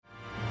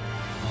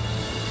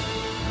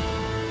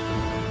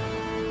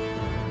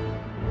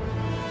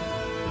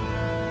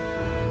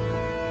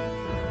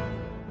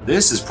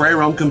This is Prayer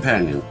Realm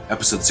Companion,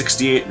 episode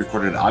 68,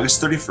 recorded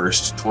August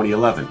 31st,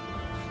 2011.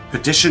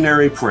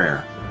 Petitionary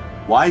Prayer.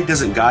 Why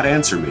doesn't God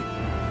answer me?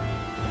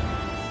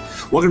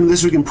 Welcome to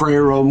This Week in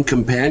Prayer Realm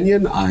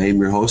Companion. I am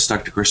your host,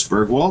 Dr. Chris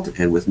Bergwald,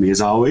 and with me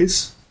as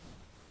always,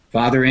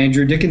 Father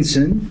Andrew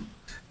Dickinson.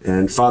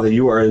 And Father,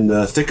 you are in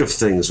the thick of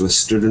things with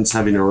students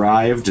having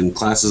arrived and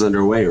classes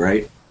underway,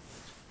 right?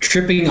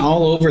 Tripping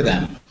all over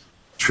them.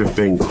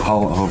 Tripping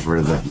all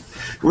over them.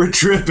 We're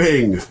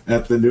tripping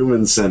at the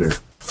Newman Center.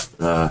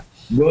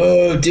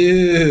 Whoa,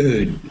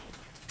 dude.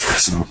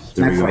 So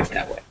there we go. Not quite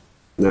that way.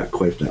 Not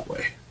quite that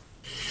way.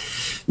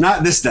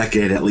 Not this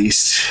decade, at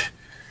least.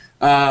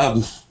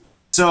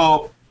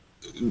 So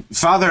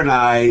Father and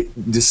I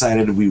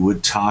decided we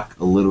would talk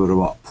a little bit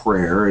about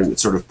prayer, and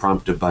it's sort of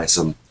prompted by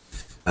some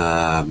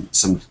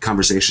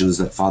conversations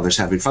that Father's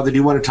having. Father, do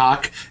you want to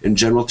talk in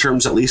general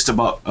terms, at least,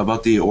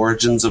 about the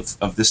origins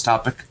of this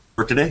topic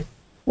for today?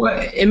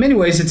 Well, in many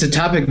ways, it's a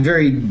topic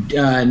very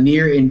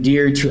near and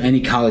dear to any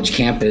college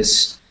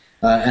campus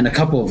on a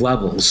couple of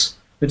levels.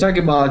 We're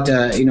talking about,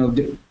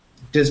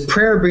 does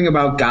prayer bring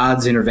about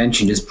God's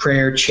intervention? Does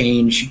prayer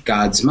change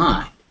God's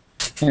mind?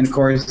 And, of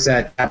course,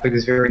 that topic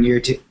is very near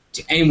to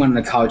anyone on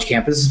a college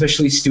campus,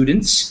 especially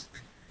students,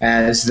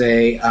 as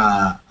they,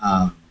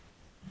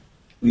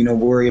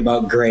 worry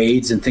about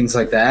grades and things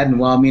like that. And,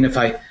 well, I mean, if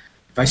I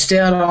stay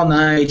out all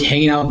night,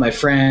 hanging out with my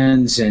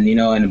friends,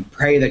 and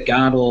pray that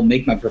God will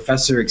make my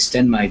professor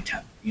extend my,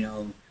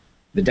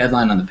 the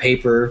deadline on the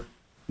paper.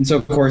 And so,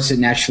 of course, it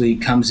naturally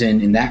comes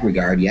in that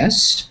regard,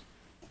 yes?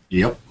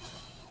 Yep.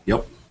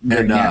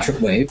 Very natural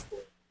way for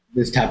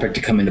this topic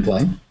to come into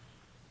play.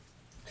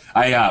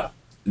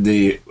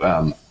 The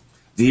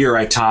year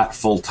I taught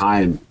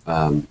full-time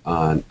on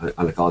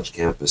a college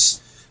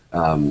campus,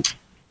 I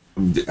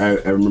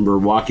remember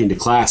walking to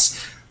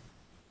class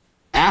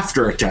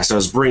after a test. I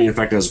was bringing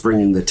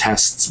the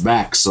tests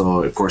back.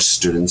 So, of course,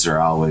 students are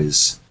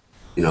always,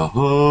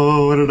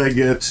 what did I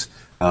get?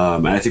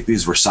 And I think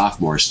these were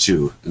sophomores,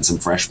 too, and some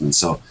freshmen.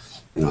 So,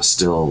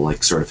 still,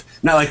 like, sort of,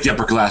 not like the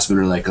upperclassmen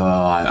are like,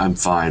 I'm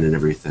fine and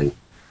everything.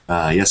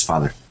 Yes,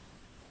 Father.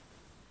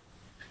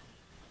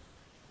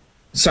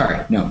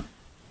 Sorry, no.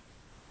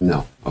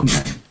 No,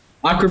 okay.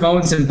 Awkward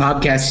moments in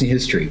podcasting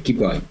history. Keep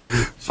going.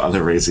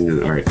 Father raising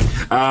it. All right.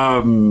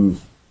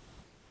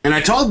 And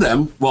I told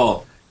them,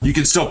 well, you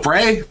can still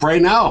pray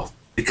now,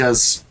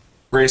 because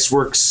grace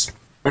works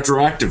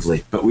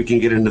retroactively, but we can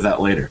get into that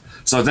later.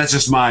 So that's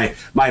just my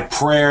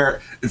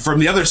prayer from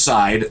the other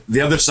side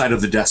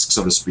of the desk,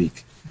 so to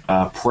speak.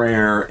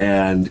 Prayer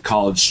and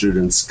college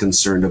students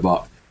concerned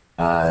about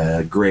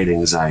grade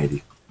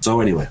anxiety. So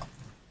anyway.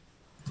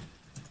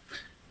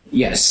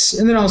 Yes,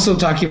 and then also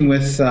talking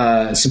with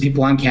some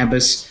people on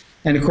campus,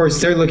 and of course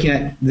they're looking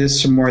at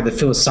this from more of the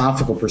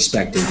philosophical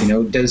perspective.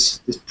 Does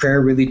prayer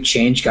really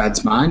change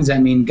God's mind? Does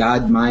that mean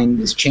God's mind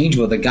is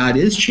changeable, that God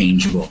is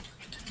changeable?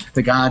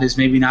 That God is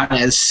maybe not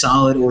as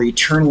solid or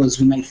eternal as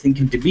we might think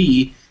him to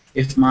be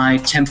if my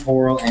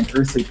temporal and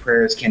earthly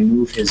prayers can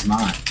move his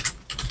mind.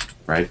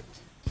 Right.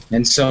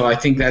 And so I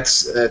think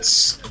that's a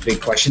big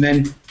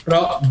question.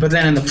 But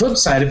then on the flip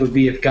side, it would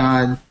be if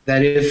God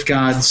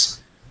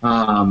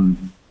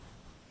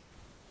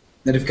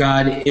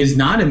is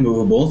not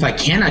immovable, if I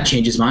cannot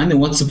change his mind, then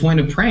what's the point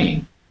of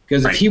praying?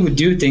 Because if he would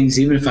do things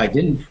even if I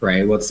didn't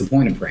pray, what's the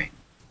point of praying?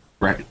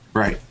 Right.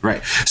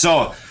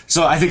 So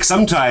I think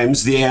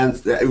sometimes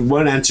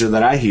one answer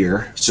that I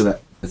hear, so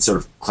that's sort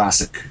of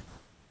classic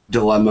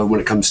dilemma when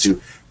it comes to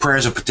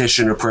prayers of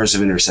petition or prayers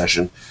of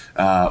intercession.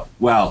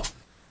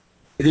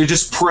 They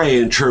just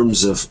pray in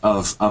terms of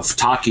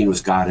talking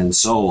with God and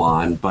so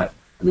on. But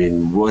I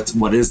mean,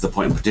 what is the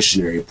point of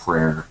petitionary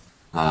prayer?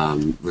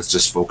 Let's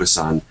just focus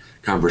on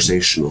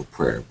conversational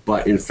prayer.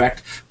 But in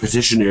fact,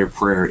 petitionary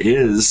prayer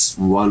is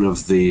one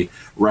of the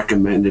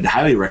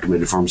highly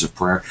recommended forms of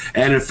prayer.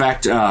 And in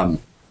fact,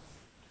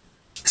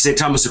 St.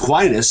 Thomas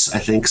Aquinas, I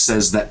think,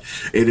 says that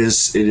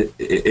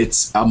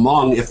it's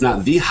among, if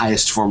not the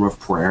highest form of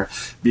prayer,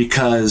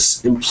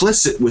 because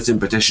implicit within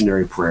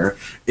petitionary prayer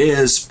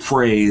is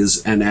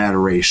praise and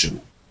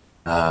adoration.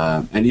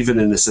 And even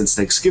in a sense,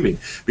 thanksgiving,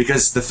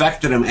 because the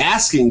fact that I'm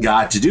asking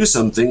God to do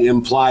something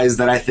implies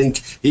that I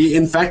think he,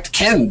 in fact,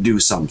 can do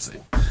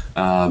something.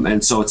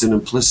 And so it's an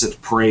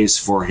implicit praise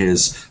for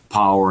his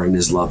power and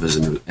his love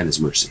and his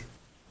mercy.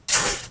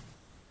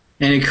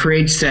 And it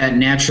creates that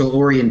natural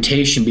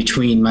orientation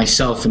between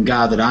myself and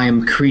God, that I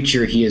am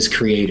creature, he is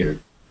creator.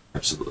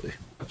 Absolutely.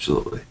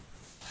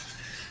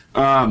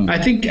 I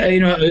think,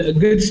 a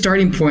good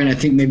starting point, I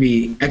think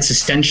maybe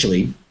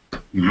existentially,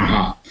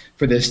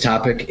 for this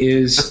topic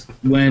is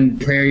when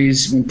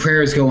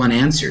prayers go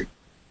unanswered.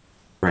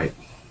 Right.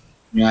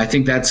 I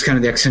think that's kind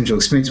of the existential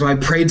experience. Well, I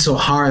prayed so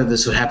hard that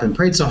this would happen. I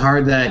prayed so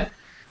hard that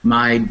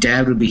my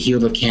dad would be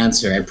healed of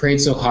cancer. I prayed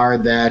so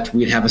hard that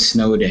we'd have a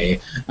snow day.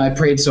 I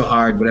prayed so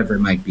hard, whatever it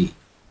might be.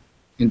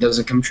 It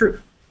doesn't come true.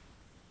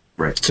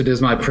 Right. So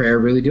does my prayer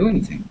really do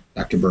anything,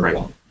 Dr.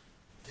 Burwell?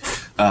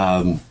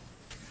 Right.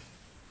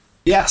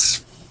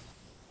 Yes.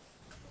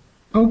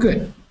 Oh,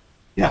 good.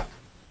 Yeah.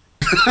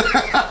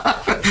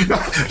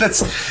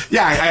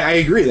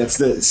 I agree.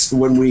 That's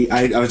when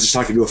I was just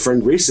talking to a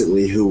friend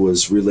recently who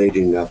was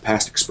relating a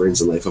past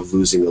experience in life of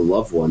losing a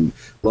loved one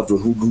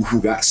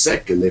who got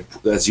sick, and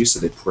they, as you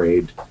said, they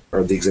prayed,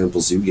 or the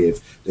examples you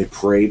gave, they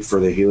prayed for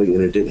the healing,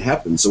 and it didn't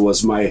happen. So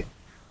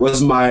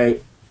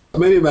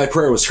maybe my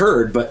prayer was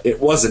heard, but it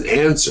wasn't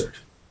answered,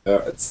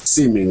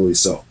 seemingly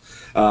so.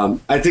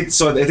 I think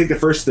the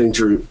first thing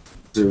to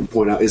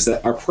point out is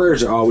that our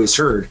prayers are always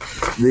heard.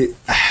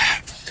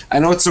 I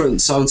know it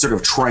sounds sort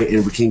of trite,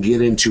 and we can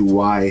get into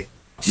why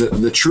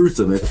the truth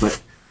of it, but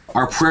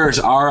our prayers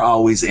are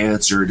always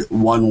answered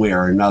one way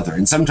or another.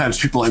 And sometimes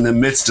people in the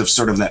midst of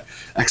sort of that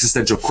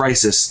existential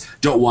crisis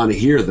don't want to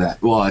hear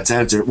that. Well, it's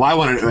answered. Well, I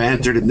want it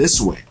answered in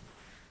this way.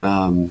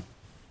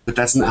 But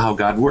that's not how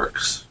God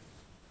works.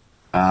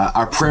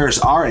 Our prayers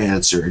are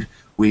answered.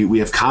 We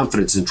have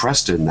confidence and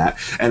trust in that.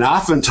 And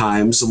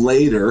oftentimes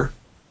later,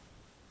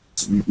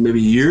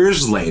 maybe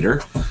years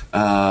later,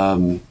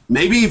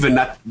 maybe even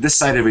not this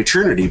side of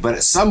eternity, but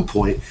at some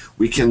point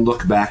we can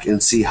look back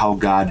and see how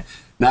God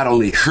not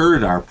only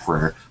heard our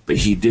prayer, but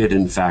he did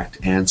in fact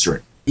answer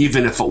it,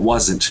 even if it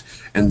wasn't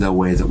in the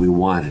way that we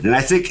wanted. And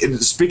I think,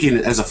 speaking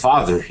as a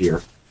father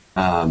here,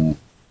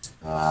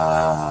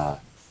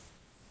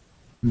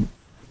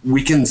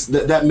 we can,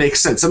 that makes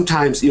sense.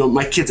 Sometimes,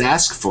 my kids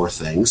ask for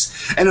things,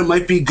 and it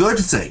might be good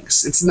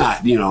things. It's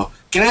not,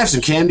 can I have some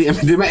candy? I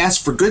mean, they might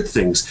ask for good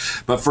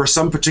things, but for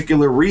some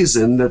particular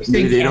reason that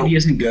maybe they don't. Candy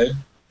isn't good?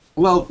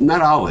 Well,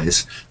 not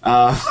always.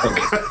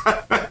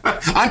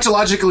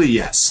 Ontologically,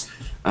 yes.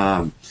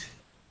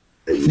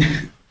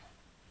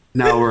 Now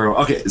we're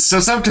okay.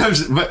 So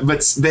sometimes,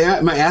 but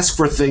they might ask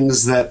for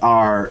things that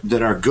are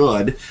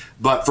good,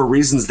 but for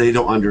reasons they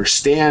don't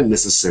understand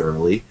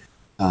necessarily.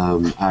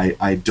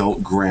 I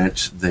don't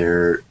grant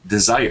their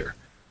desire,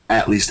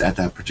 at least at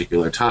that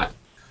particular time.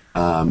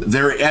 And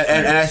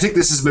I think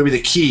this is maybe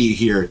the key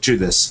here to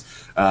this.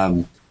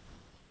 I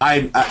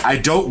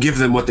don't give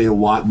them what they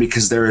want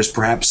because there is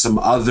perhaps some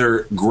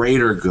other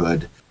greater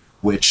good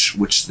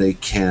which they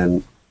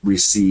can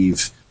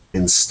receive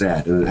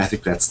instead. And I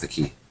think that's the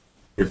key.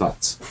 Your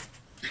thoughts?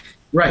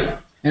 Right.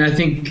 And I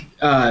think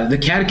the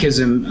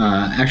Catechism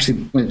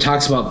actually, when it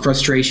talks about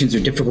frustrations or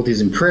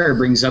difficulties in prayer,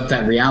 brings up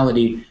that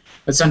reality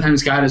that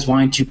sometimes God is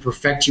wanting to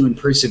perfect you in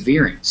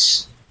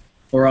perseverance,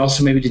 or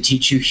also maybe to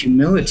teach you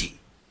humility.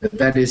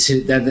 That is,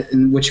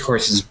 which of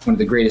course is one of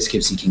the greatest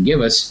gifts he can give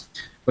us,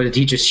 but to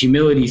teach us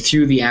humility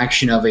through the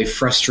action of a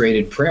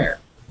frustrated prayer.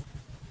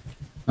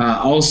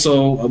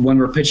 Also, when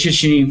we're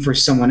petitioning for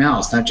someone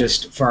else, not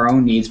just for our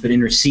own needs, but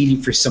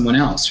interceding for someone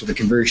else, for the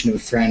conversion of a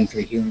friend, for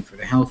the healing, for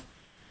the health,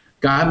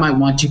 God might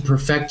want to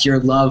perfect your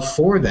love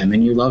for them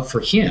and your love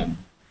for him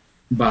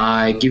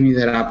by giving you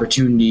that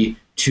opportunity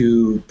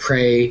to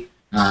pray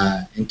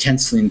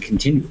intensely and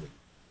continually.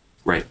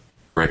 Right.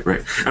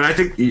 And I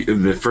think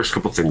the first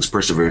couple things,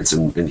 perseverance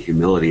and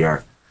humility,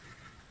 are,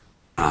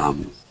 I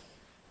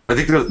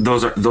think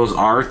those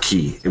are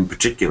key in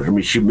particular. I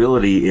mean,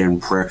 humility in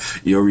prayer,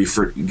 you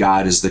refer to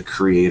God as the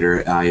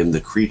creator, I am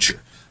the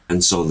creature.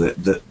 And so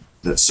that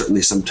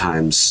certainly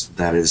sometimes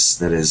that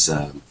is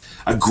a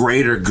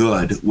greater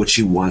good which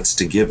he wants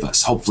to give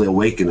us, hopefully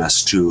awaken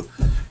us to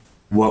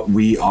what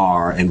we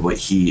are and what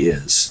he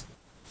is.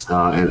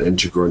 And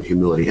to grow in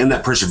humility and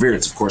that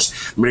perseverance. Of course,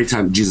 many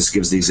times Jesus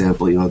gives the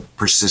example,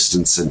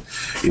 persistence, and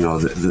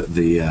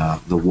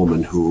the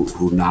woman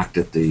who knocked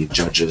at the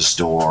judge's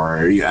door.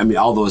 I mean,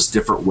 all those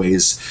different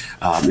ways,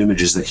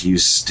 images that he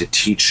used to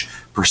teach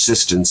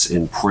persistence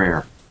in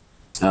prayer.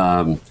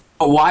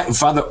 Why,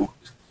 Father?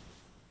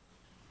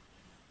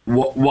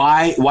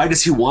 Why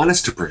does he want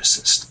us to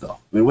persist, though?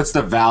 I mean, what's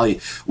the value?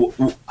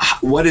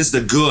 What is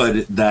the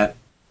good that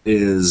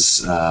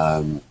is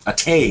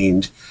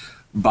attained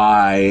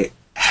by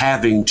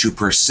having to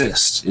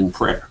persist in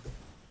prayer?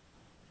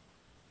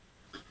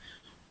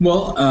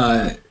 Well,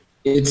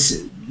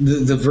 it's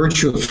the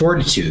virtue of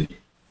fortitude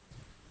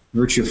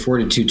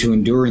to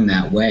endure in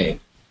that way.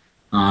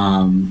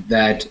 And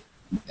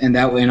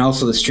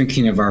also the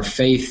strengthening of our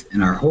faith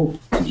and our hope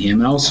in him,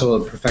 and also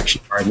the perfection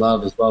of our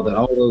love as well, that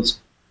all those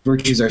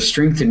virtues are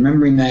strengthened,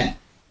 remembering that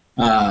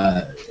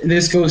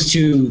this goes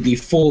to the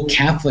full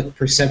Catholic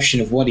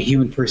perception of what a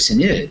human person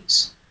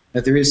is.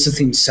 That there is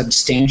something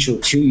substantial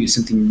to you,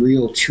 something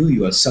real to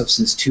you, a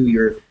substance to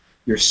your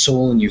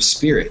soul and your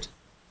spirit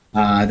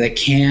that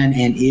can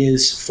and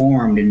is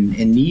formed and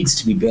needs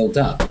to be built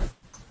up.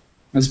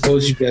 As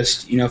opposed to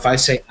just, if I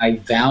say I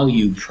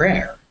value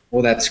prayer,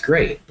 well, that's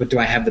great, but do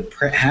I have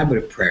the habit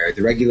of prayer,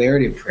 the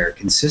regularity of prayer,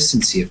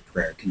 consistency of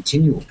prayer,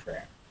 continual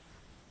prayer?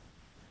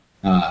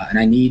 And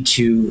I need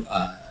to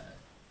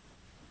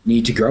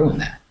grow in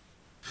that.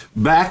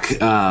 Back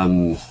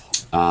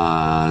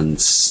on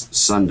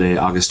Sunday,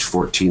 August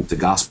 14th, the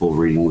gospel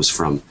reading was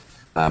from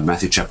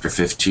Matthew chapter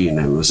 15,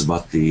 and it was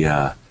about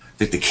the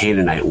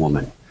Canaanite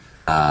woman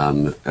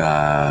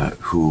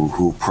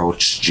who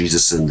approached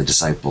Jesus and the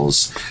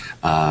disciples,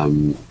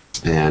 and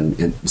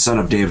son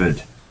of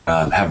David,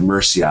 have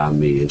mercy on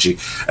me. And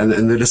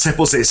the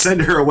disciples say,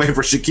 send her away,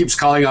 for she keeps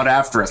calling out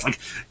after us. Like,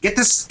 get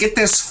this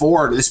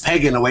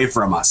pagan away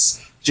from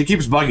us. She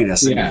keeps bugging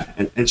us. Yeah.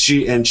 And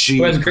she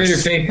who has greater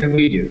faith than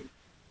we do.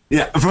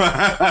 Yeah.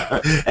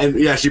 And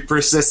yeah, she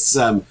persists,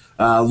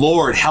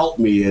 Lord, help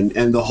me.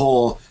 And the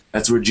whole,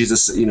 that's where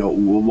Jesus,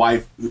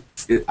 why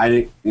I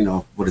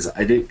didn't, what is it?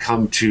 I didn't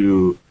come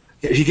to,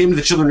 he came to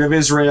the children of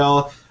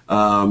Israel.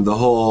 The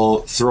whole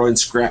throwing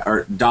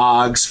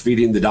dogs,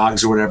 feeding the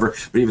dogs or whatever,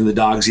 but even the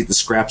dogs eat the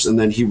scraps, and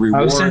then he rewards.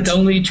 I was sent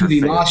only to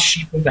the lost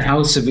sheep of the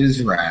house of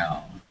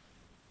Israel.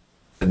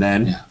 And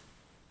then,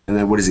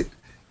 what is it?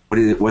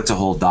 What's a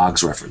whole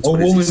dog's reference? Oh,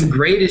 woman,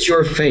 great is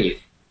your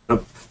faith.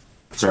 Oh,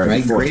 sorry,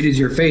 right? Great is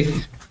your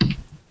faith.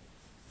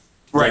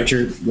 Right, what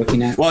you're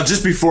looking at. Well,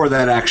 just before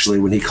that, actually,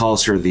 when he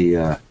calls her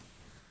a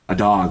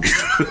dog.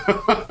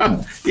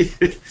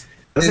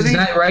 Is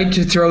that right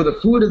to throw the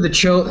food of the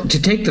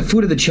to take the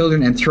food of the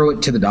children and throw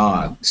it to the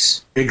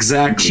dogs?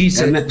 Exactly. And she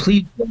said,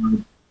 please,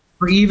 Lord,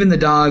 for even the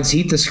dogs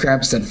eat the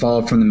scraps that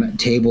fall from the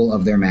table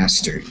of their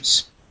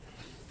masters.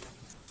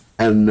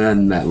 And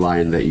then that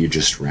line that you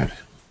just read.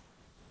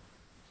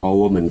 O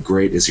woman,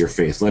 great is your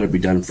faith. Let it be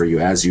done for you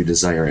as you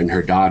desire. And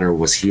her daughter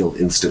was healed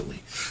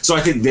instantly. So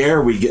I think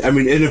there we get,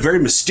 in a very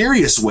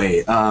mysterious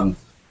way,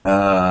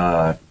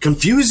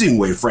 confusing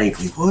way,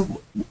 frankly.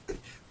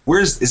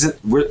 Where's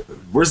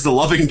the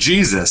loving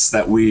Jesus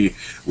that we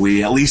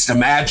at least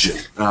imagine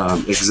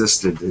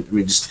existed?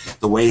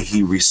 Just the way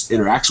he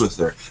interacts with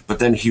her, but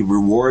then he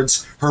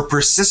rewards her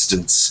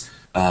persistence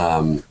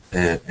and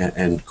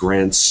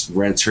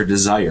grants her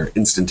desire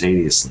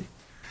instantaneously.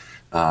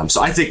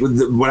 So I think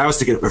when I was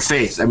thinking of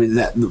faith,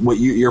 that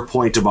your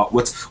point about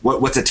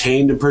what's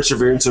attained in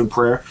perseverance and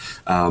prayer,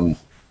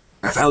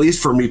 at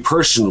least for me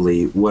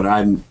personally, what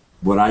I'm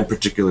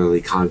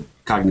particularly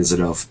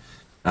cognizant of.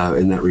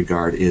 In that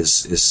regard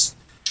is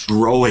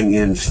growing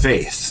in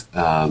faith,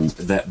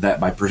 that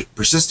by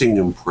persisting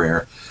in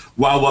prayer,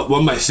 while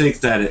one might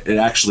think that it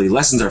actually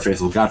lessens our faith,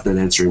 well, God's not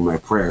answering my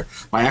prayer,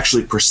 by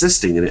actually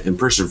persisting in it and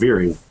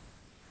persevering,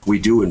 we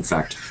do in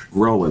fact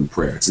grow in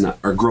prayer. It's not,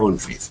 or grow in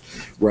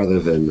faith, rather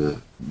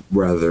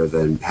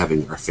than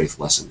having our faith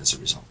lessened as a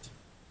result.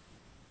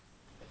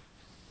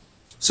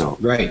 So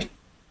right,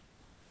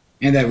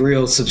 and that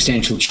real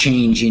substantial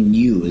change in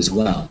you as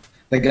well.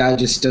 That God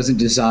just doesn't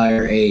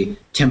desire a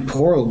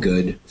temporal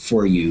good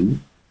for you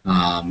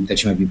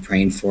that you might be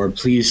praying for.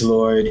 Please,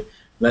 Lord,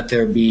 let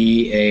there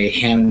be a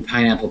ham and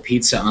pineapple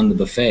pizza on the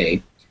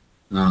buffet.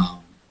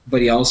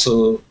 But he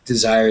also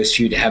desires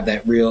for you to have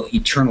that real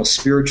eternal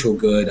spiritual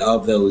good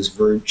of those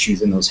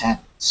virtues and those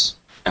habits.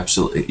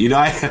 Absolutely.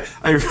 I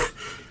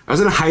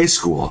was in high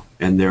school,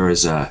 and there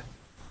was a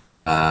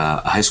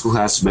high school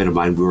classmate of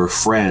mine. We were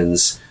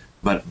friends,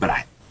 but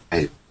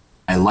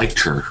I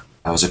liked her.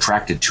 I was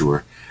attracted to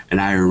her. And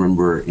I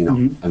remember,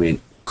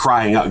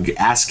 crying out,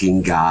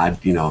 asking God,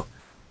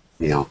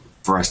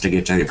 for us to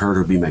get to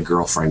her to be my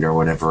girlfriend or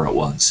whatever it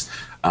was.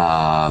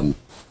 And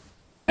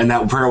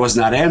that prayer was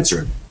not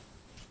answered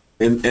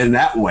in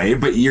that way.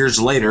 But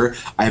years later,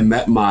 I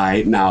met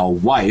my now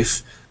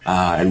wife,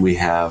 and we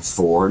have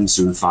 4 and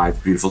soon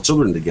 5 beautiful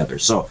children together.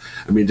 So,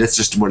 that's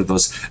just one of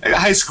those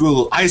high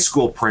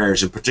school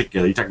prayers in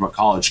particular. You talk about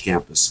college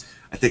campus.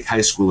 I think high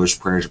schoolers'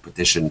 prayers of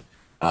petition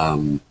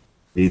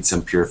need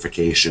some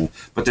purification,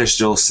 but they're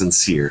still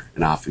sincere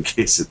in often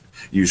cases,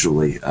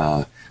 usually.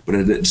 But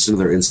in just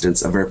another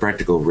instance, a very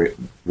practical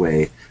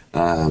way,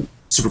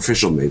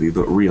 superficial maybe,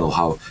 but real,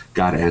 how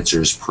God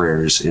answers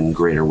prayers in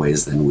greater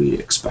ways than we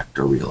expect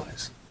or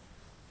realize.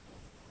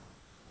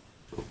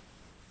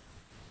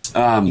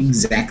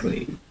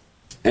 Exactly.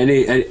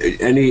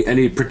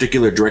 Any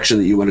particular direction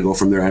that you want to go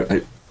from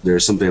there?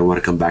 There's something I want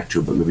to come back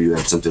to, but maybe you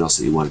have something else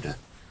that you wanted to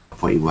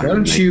point you wanted to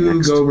make. Why don't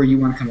you go where you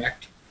want to come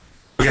back to?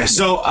 Okay,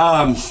 so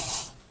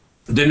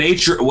the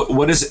nature.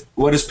 What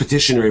does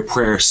petitionary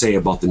prayer say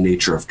about the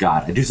nature of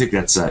God? I do think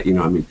that's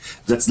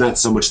that's not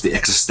so much the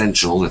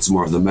existential. That's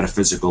more of the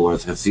metaphysical or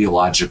the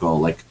theological,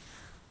 like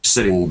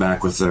sitting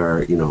back with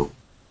our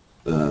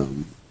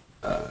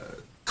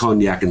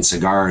cognac and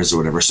cigars or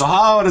whatever. So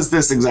how does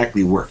this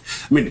exactly work?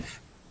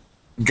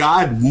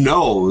 God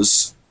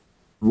knows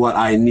what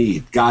I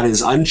need. God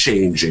is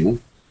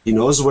unchanging. He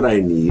knows what I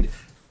need.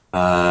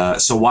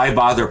 So why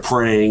bother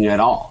praying at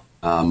all?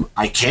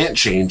 I can't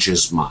change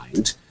his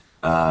mind.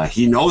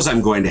 He knows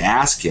I'm going to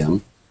ask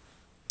him.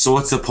 So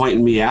what's the point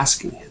in me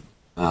asking him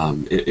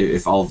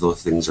if all of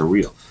those things are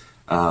real?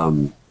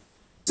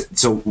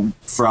 So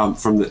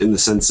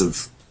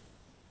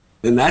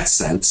in that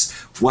sense,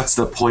 what's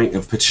the point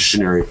of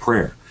petitionary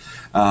prayer?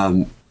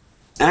 And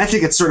I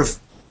think it's sort of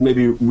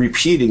maybe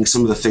repeating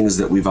some of the things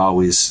that we've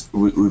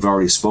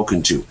already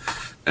spoken to.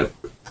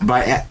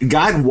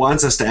 God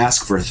wants us to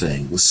ask for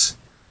things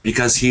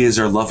because he is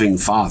our loving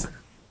Father.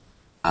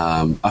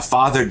 A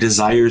father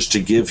desires to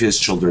give his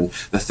children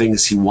the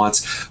things he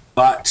wants,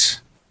 but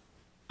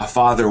a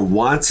father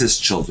wants his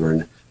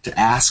children to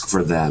ask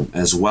for them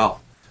as well,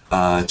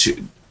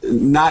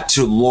 not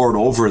to lord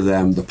over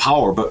them the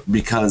power, but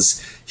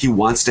because he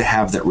wants to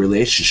have that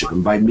relationship.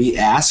 And by me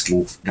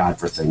asking God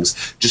for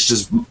things, just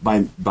as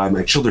by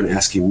my children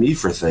asking me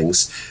for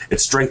things,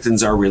 it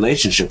strengthens our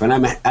relationship. And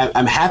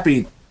I'm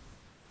happy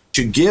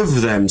to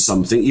give them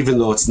something, even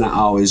though it's not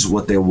always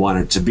what they want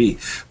it to be.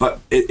 But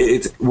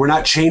we're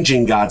not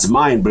changing God's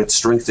mind, but it's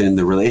strengthening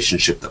the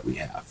relationship that we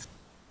have.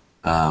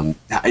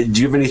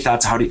 Do you have any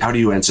thoughts? How do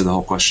you answer the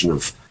whole question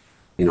of,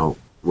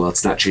 well,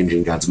 it's not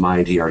changing God's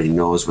mind. He already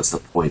knows. What's the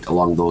point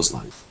along those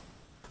lines?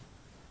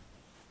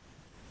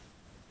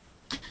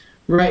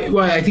 Right.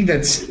 Well, I think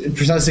that's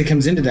precisely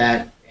comes into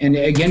that. And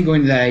again,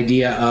 going to that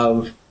idea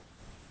of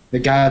that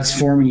God's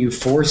forming you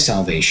for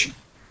salvation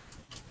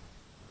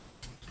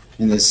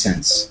in this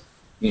sense,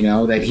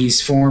 that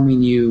he's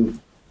forming you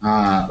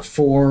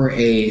for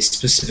a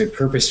specific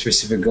purpose,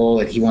 specific goal,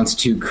 that he wants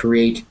to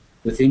create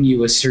within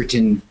you a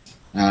certain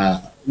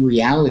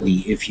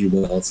reality, if you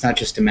will. It's not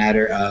just a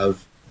matter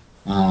of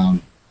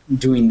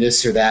doing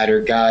this or that,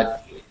 or God.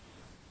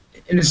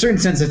 In a certain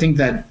sense, I think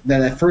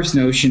that first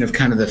notion of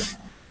kind of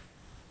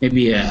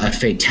maybe a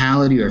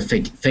fatality or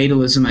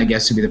fatalism, I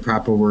guess would be the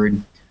proper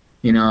word,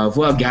 of,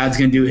 well, God's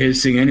going to do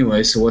his thing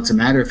anyway, so what's the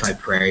matter if I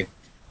pray?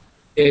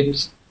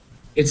 It's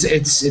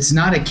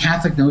not a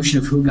Catholic notion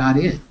of who God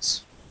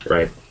is.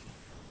 Right.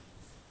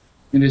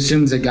 It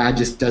assumes that God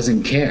just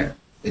doesn't care,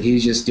 that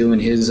he's just doing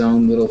his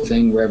own little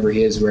thing wherever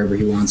he is, wherever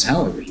he wants,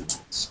 however he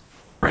wants.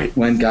 Right.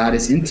 When God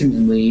is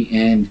intimately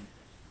and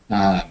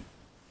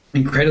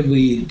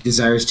incredibly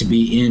desires to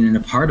be in and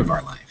a part of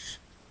our life.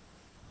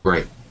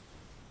 Right.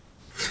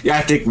 Yeah,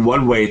 I think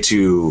one way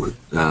to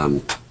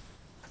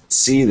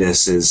see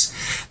this is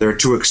there are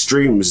two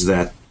extremes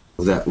that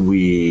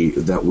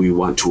we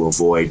want to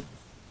avoid.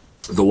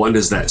 The one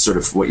is that sort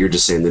of what you're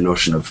just saying, the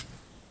notion of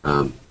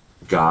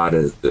God,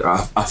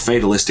 a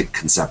fatalistic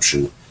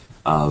conception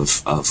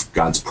of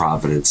God's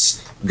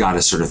providence. God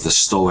is sort of the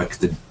stoic,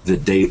 the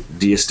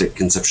deistic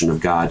conception of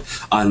God,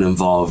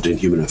 uninvolved in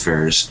human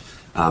affairs.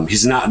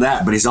 He's not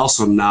that, but he's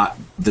also not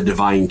the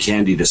divine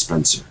candy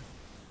dispenser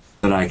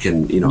that I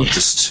can,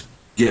 just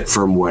get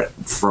from it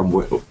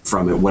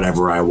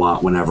whatever I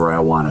want, whenever I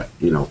want it.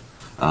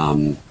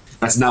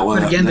 That's not what.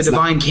 But again, the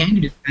divine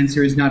candy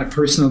dispenser is not a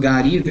personal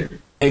God either.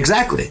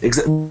 Exactly.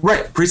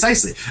 Right.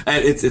 Precisely.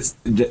 And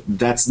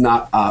that's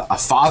not a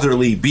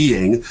fatherly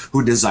being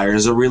who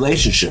desires a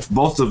relationship.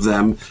 Both of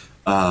them,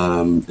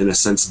 in a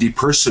sense,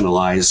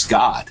 depersonalize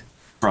God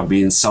from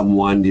being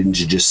someone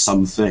into just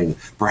something,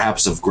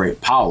 perhaps of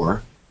great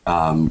power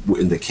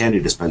in the candy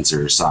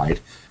dispenser side,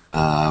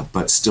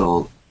 but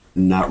still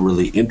not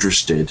really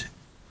interested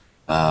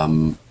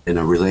in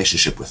a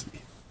relationship with me.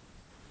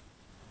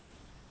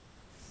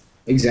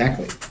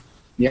 Exactly.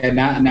 Yeah,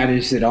 not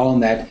interested at all in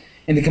that.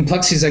 And the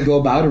complexities that go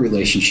about a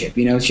relationship,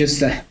 it's just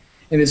that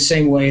in the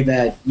same way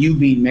that you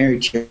being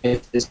married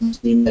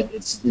doesn't mean that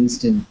it's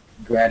instant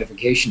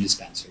gratification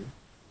dispenser.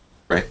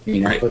 Right.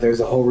 Right. But there's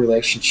a whole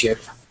relationship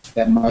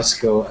that must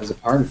go as a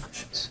part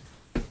of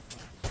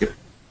it. Yep.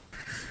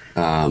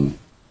 And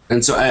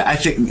so I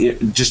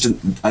think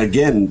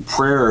again,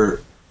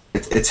 prayer,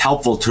 it's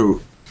helpful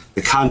to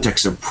the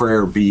context of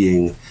prayer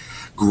being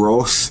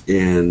growth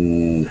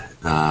in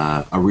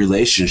a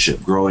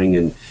relationship, growing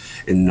in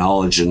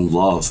knowledge and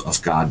love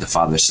of God, the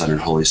Father, Son, and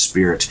Holy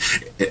Spirit.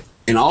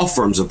 In all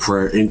forms of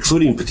prayer,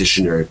 including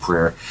petitionary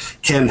prayer,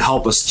 can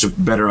help us to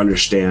better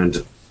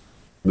understand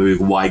maybe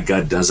why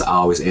God doesn't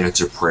always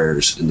answer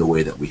prayers in the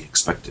way that we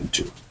expect him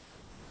to.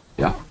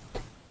 Yeah?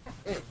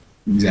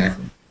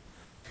 Exactly.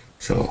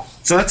 So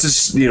that's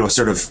just,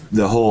 sort of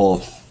the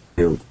whole,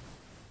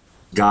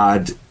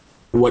 God,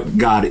 what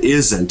God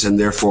isn't, and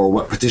therefore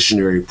what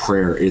petitionary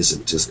prayer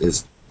isn't,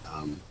 is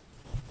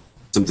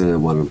something I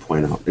want to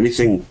point out.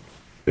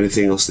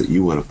 Anything else that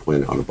you want to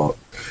point out about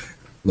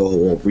the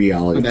whole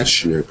reality of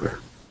petitionary prayer?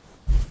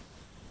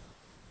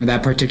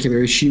 That particular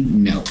issue?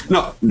 No.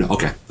 No.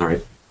 Okay. All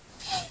right.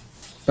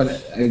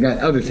 But I got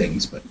other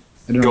things, but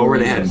I don't know where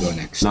right ahead. Go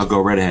next. No, go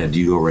right ahead.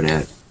 You go right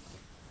ahead.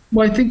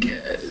 Well, I think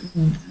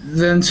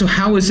then, so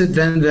how is it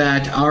then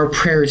that our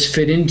prayers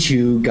fit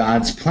into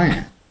God's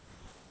plan?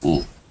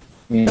 Does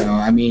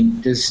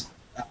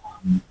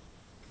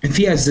if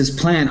he has this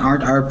plan,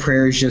 aren't our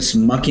prayers just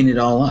mucking it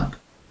all up?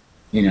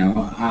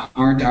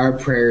 Aren't our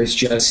prayers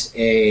just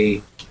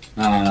a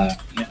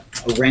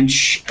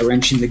wrench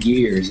in the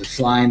gears, a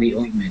fly in the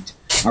ointment?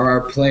 Are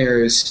our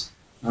prayers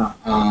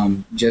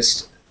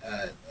just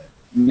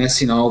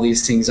messing all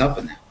these things up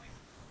in that way?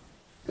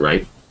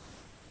 Right.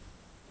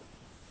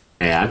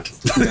 And?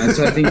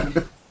 So I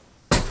think,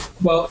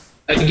 well,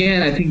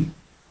 again, I think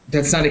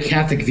that's not a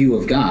Catholic view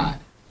of God.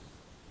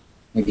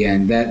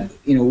 Again, that,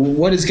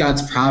 what is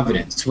God's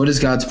providence? What does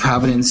God's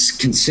providence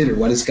consider?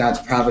 What does God's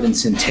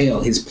providence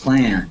entail? His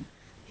plan,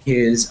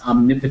 his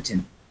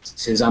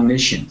omnipotence, his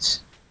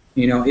omniscience.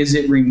 Is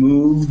it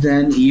removed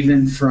then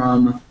even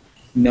from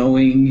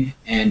knowing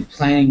and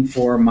planning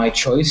for my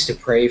choice to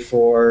pray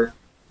for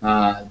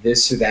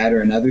this or that or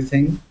another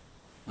thing?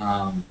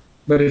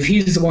 But if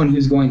he's the one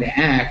who's going to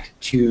act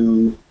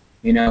to,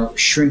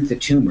 shrink the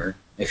tumor,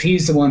 If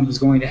he's the one who's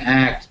going to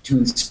act to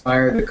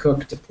inspire the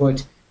cook to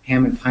put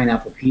ham and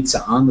pineapple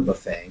pizza on the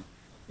buffet,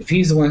 if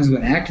he's the one who's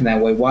going to act in that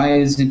way, why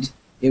isn't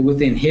it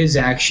within his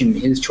action,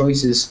 his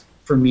choices,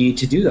 for me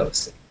to do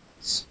those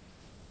things?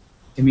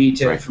 For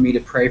me to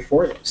pray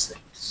for those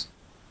things.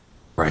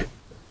 Right.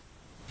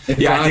 If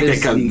God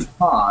is the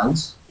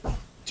cause,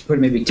 to put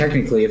it maybe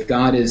technically, if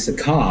God is the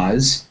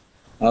cause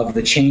of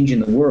the change in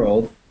the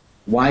world,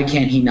 why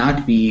can't he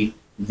not be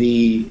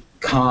the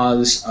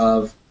cause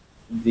of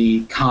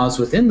the cause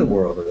within the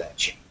world of that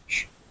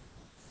change?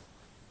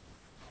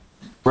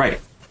 Right.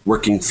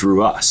 Working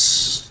through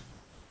us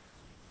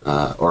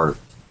or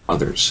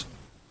others.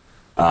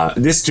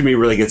 This to me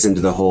really gets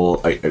into the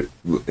whole,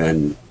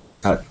 and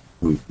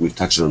we've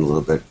touched on it a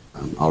little bit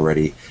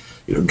already.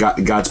 You know,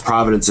 God's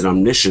providence and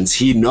omniscience.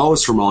 He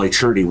knows from all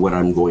eternity what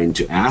I'm going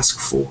to ask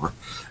for,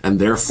 and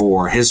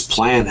therefore His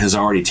plan has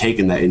already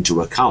taken that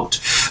into account.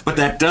 But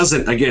that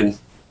doesn't, again,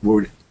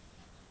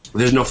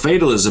 there's no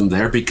fatalism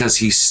there, because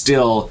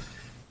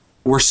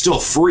we're still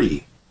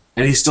free,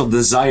 and He still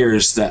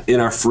desires that in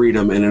our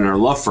freedom and in our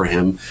love for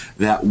Him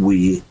that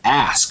we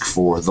ask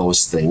for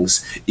those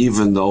things,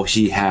 even though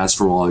He has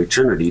from all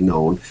eternity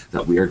known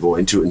that we are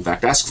going to in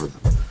fact ask for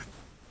them.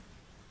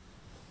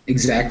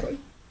 Exactly.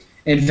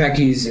 In fact,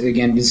 He's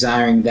again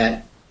desiring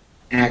that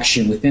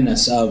action within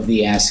us of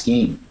the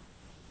asking.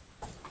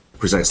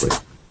 Precisely.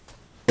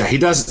 Yeah, He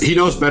does. He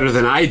knows better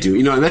than I do.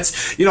 You know, and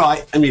that's, you know, I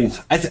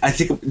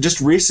think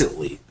just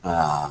recently,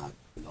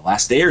 in the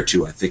last day or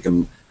two, I think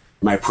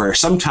my prayer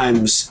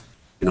sometimes,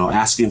 you know,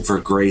 asking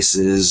for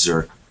graces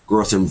or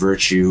growth in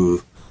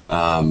virtue,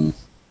 and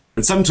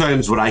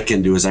sometimes what I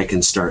can do is I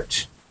can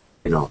start,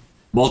 you know,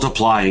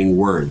 multiplying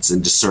words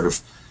and just sort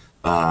of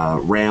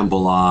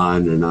ramble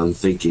on in an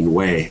unthinking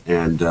way.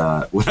 And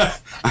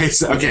I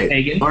said,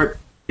 okay, Lord,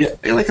 yeah,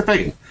 like a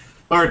pagan.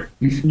 Lord,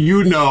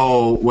 you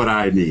know what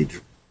I need.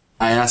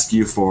 I ask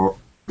you for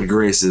the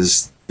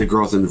graces, the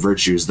growth and the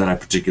virtues that I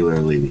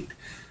particularly need.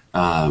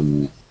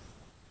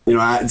 You know,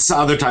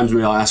 other times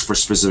maybe I'll ask for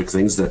specific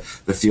things, the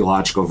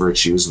theological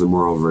virtues, the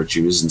moral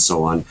virtues, and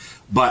so on.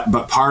 But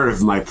part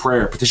of my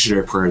prayer,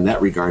 petitionary prayer in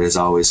that regard, is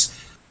always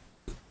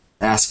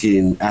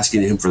asking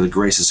Him for the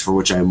graces for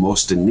which I am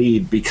most in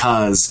need,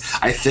 because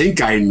I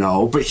think I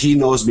know, but He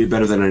knows me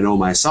better than I know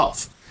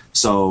myself.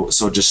 So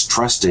just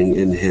trusting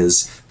in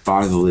His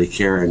fatherly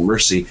care and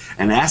mercy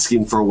and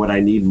asking for what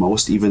I need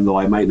most, even though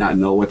I might not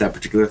know what that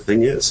particular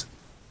thing is.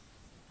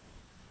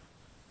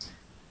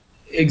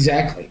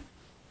 Exactly.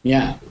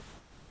 Yeah.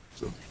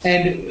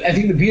 And I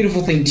think the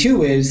beautiful thing,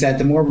 too, is that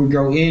the more we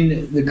grow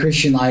in the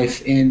Christian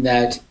life, in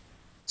that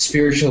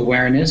spiritual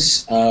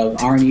awareness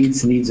of our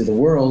needs, the needs of the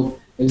world,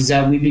 is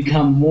that we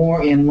become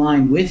more in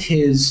line with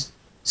His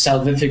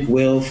salvific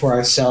will for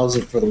ourselves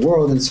and for the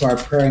world, and so our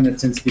prayer in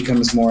that sense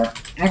becomes more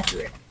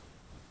accurate.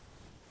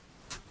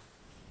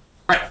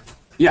 Right.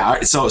 Yeah.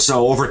 So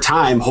over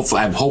time,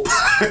 hopefully, I hope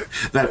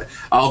that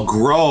I'll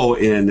grow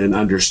in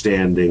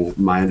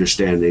my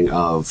understanding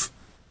of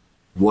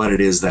what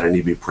it is that I need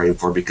to be praying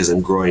for, because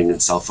I'm growing in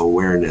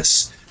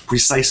self-awareness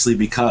precisely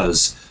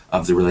because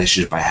of the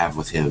relationship I have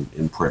with Him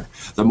in prayer.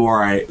 The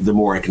more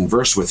I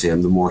converse with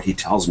Him, the more He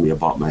tells me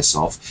about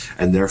myself,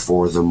 and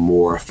therefore the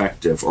more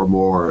effective or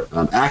more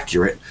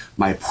accurate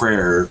my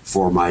prayer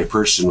for my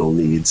personal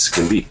needs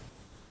can be.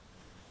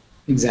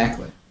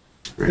 Exactly.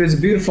 Right. It was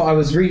beautiful. I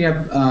was reading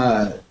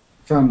up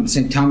from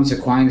St. Thomas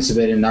Aquinas a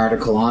bit, an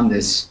article on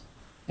this,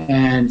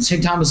 and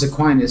St. Thomas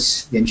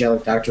Aquinas, the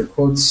angelic doctor,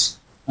 quotes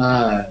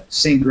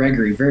St.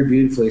 Gregory very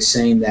beautifully,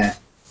 saying that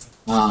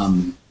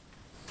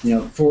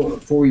for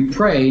we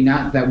pray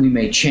not that we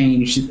may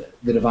change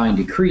the divine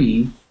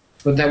decree,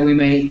 but that we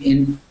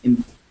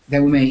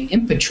may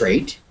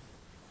impetrate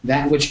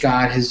that which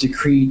God has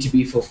decreed to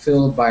be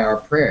fulfilled by our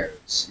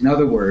prayers. In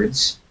other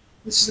words,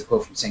 this is a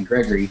quote from St.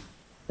 Gregory,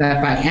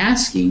 that by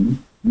asking,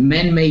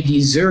 men may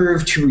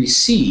deserve to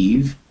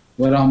receive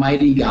what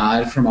Almighty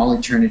God from all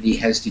eternity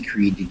has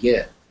decreed to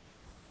give.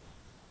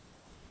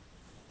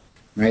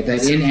 Right,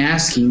 that in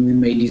asking we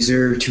may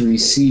deserve to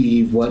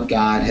receive what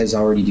God has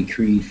already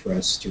decreed for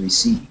us to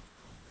receive.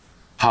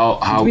 How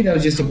to me, that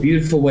was just a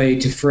beautiful way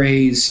to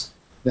phrase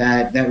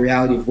that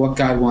reality of what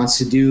God wants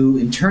to do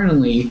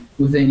internally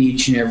within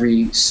each and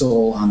every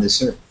soul on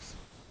this earth.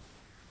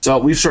 So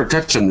we've sort of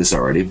touched on this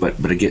already,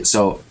 but again,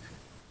 so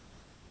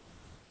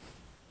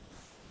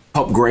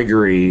Pope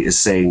Gregory is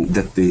saying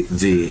that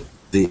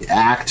the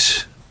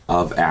act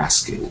of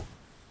asking,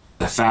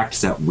 the fact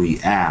that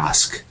we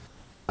ask,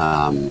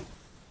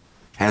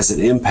 has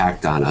an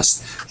impact on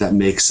us that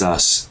makes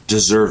us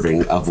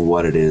deserving of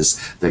what it is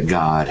that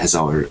God has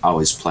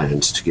always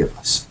planned to give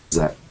us. Is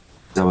that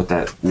what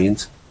that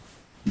means?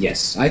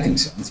 Yes, I think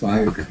so. That's why I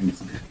agree.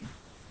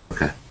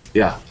 Okay.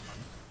 Yeah.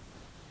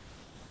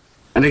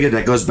 And again,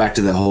 that goes back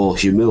to the whole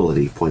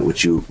humility point,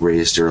 which you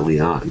raised early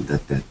on,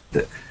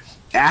 that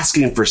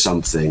asking for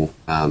something,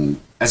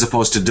 as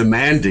opposed to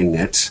demanding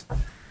it,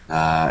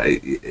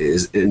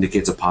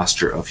 indicates a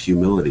posture of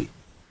humility.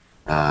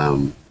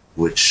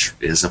 Which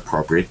is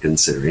appropriate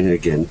considering,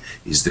 again,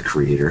 He's the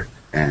creator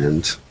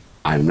and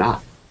I'm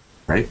not.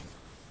 right?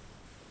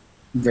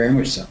 Very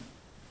much so.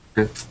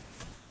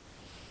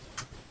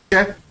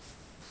 Okay.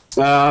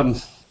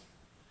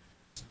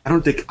 I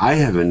don't think I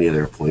have any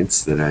other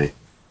points that I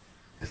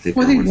think.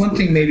 Well, I think one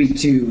thing maybe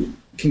to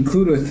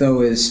conclude with,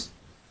 though, is,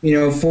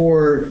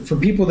 for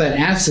people that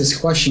ask this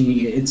question,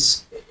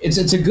 it's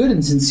a good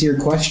and sincere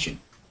question.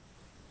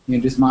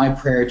 Does my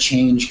prayer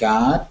change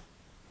God?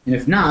 And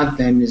if not,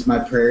 then does my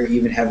prayer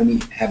even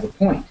have a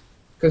point?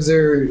 Because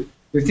they're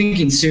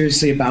thinking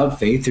seriously about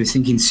faith. They're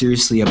thinking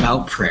seriously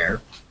about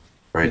prayer.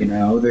 Right.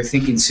 They're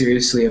thinking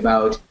seriously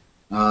about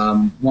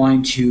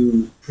wanting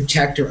to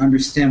protect or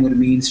understand what it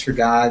means for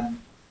God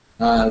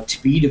to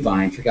be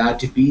divine, for God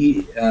to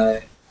be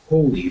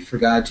holy, for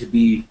God to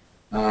be,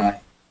 I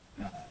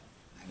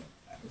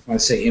want to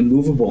say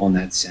immovable in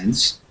that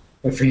sense,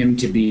 but for him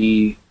to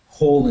be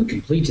whole and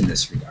complete in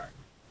this regard.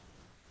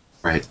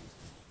 Right.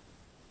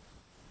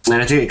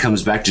 And I think it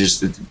comes back to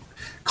just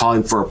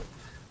calling for,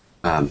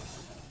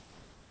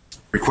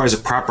 requires a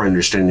proper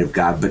understanding of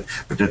God,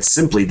 but that's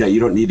simply that you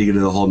don't need to get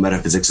into the whole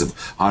metaphysics of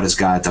how does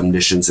God's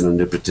omniscience and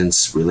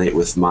omnipotence relate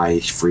with my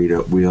free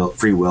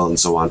will and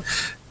so on.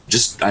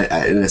 Just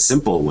in a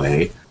simple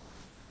way,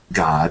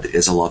 God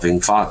is a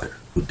loving father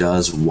who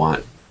does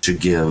want to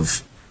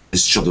give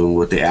his children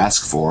what they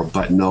ask for,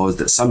 but knows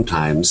that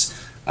sometimes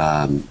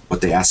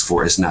what they ask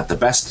for is not the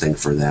best thing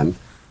for them,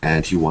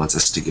 and he wants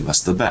us to give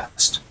us the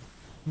best.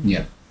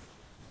 Yeah.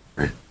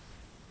 Right.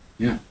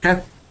 Yeah.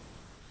 Okay.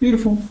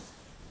 Beautiful.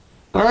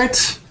 All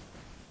right.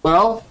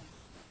 Well,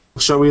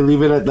 shall we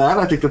leave it at that?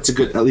 I think that's a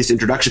good, at least,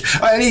 introduction.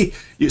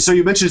 So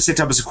you mentioned St.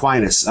 Thomas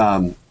Aquinas.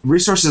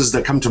 Resources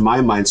that come to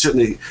my mind,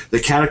 certainly the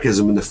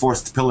Catechism and the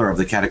fourth pillar of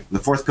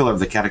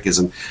the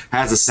Catechism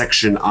has a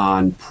section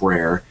on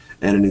prayer,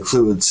 and it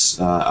includes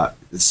a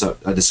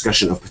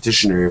discussion of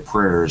petitionary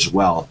prayer as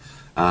well.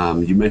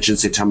 You mentioned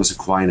St. Thomas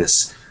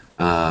Aquinas.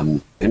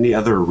 Any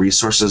other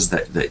resources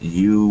that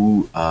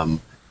you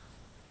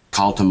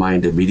call to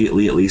mind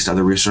immediately, at least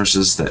other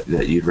resources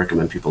that you'd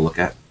recommend people look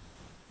at?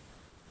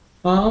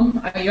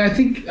 I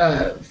think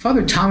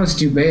Father Thomas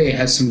Dubé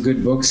has some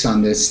good books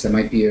on this that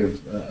might be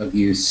of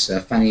use.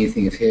 Find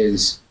anything of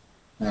his,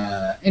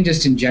 and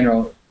just in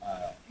general,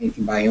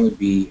 anything by him would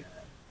be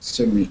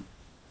certainly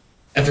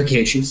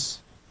efficacious.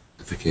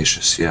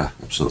 Efficacious, yeah,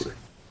 absolutely.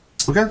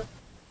 Okay.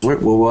 All right,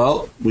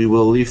 well, we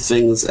will leave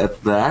things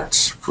at that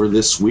for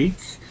this week,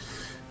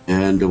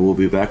 and we'll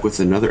be back with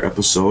another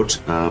episode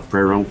of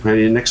Prayer Realm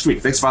Companion next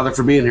week. Thanks, Father,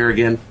 for being here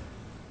again.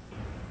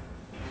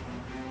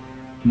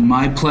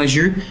 My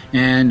pleasure,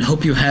 and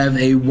hope you have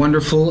a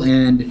wonderful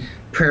and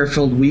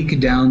prayer-filled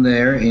week down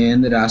there in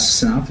the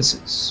diocesan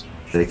offices.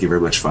 Thank you very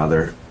much,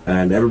 Father.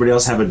 And everybody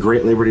else have a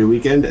great Labor Day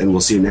weekend, and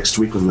we'll see you next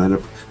week with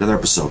another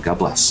episode. God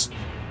bless.